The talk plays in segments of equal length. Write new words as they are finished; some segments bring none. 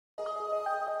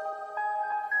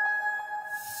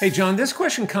Hey, John, this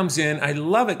question comes in. I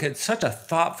love it 'cause it's such a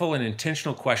thoughtful and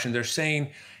intentional question. They're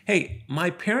saying, hey, my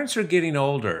parents are getting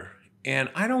older and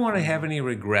I don't want to have Mhm, any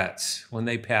regrets when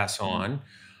they pass mhm. on.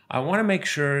 I want to make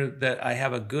sure that I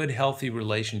have a good, healthy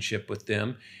relationship with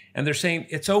them. And they're saying,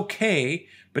 it's okay,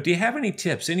 but do you have any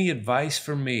tips, any advice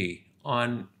for me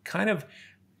on kind of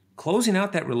closing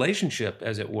out that relationship,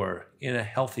 as it were, in a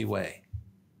healthy way?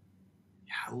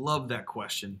 Yeah, I love that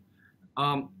question.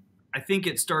 Um, I think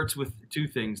it starts with two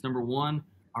things. Number one,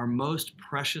 our most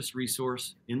precious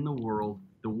resource in the world,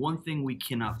 the one thing we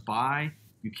cannot buy,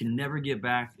 you can never get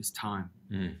back, is time.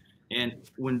 Mm, And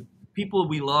when people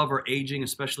we love are aging,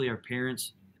 especially our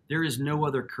parents, there is no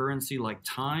other currency like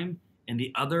time. And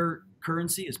the other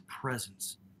currency is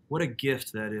presence. What a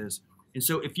gift that is. And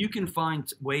so, if you can find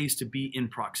ways to be in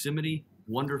proximity,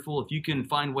 wonderful. If you can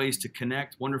find ways to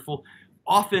connect, wonderful.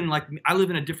 Often, like I live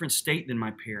in a different state than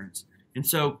my parents. And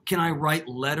so, can I write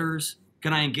letters?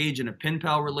 Can I engage in a pen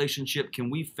pal relationship? Can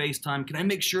we FaceTime? Can I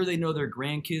make sure they know their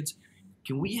grandkids?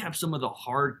 Can we have some of the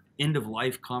hard end of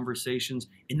life conversations?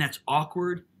 And that's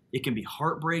awkward. It can be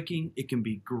heartbreaking. It can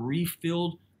be grief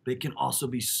filled, but it can also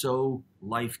be so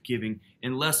life giving.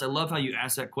 And Les, I love how you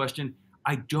asked that question.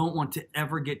 I don't want to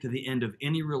ever get to the end of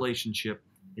any relationship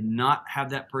and not have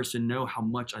that person know how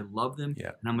much I love them yeah.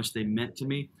 and how much they meant to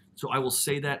me. So I will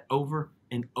say that over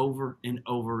and over and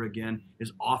over again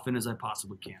as often as I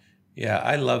possibly can. Yeah,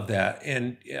 I love that.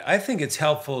 And I think it's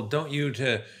helpful, don't you,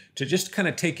 to just kind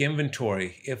of take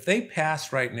inventory. If they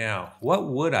pass right now, what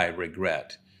would I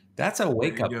regret? That's a There you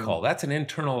wake-up go. call. That's an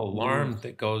internal alarm Yes,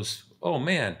 that goes, "Oh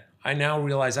man, I now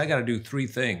realize I got to do three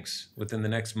things within the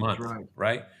next that's month," right.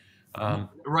 right? Um,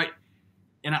 Right.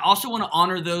 And I also want to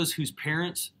honor those whose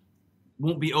parents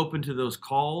won't be open to those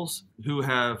calls, who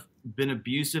have been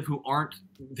abusive, who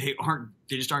they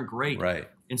just aren't great. right.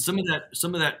 And some of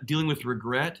that dealing with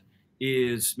regret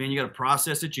is, man, you got to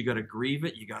process it, you got to grieve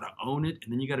it, you got to own it,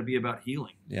 and then you got to be about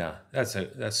healing. Yeah, that's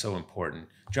so important.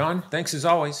 John, thanks as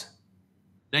always.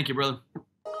 Thank you, brother.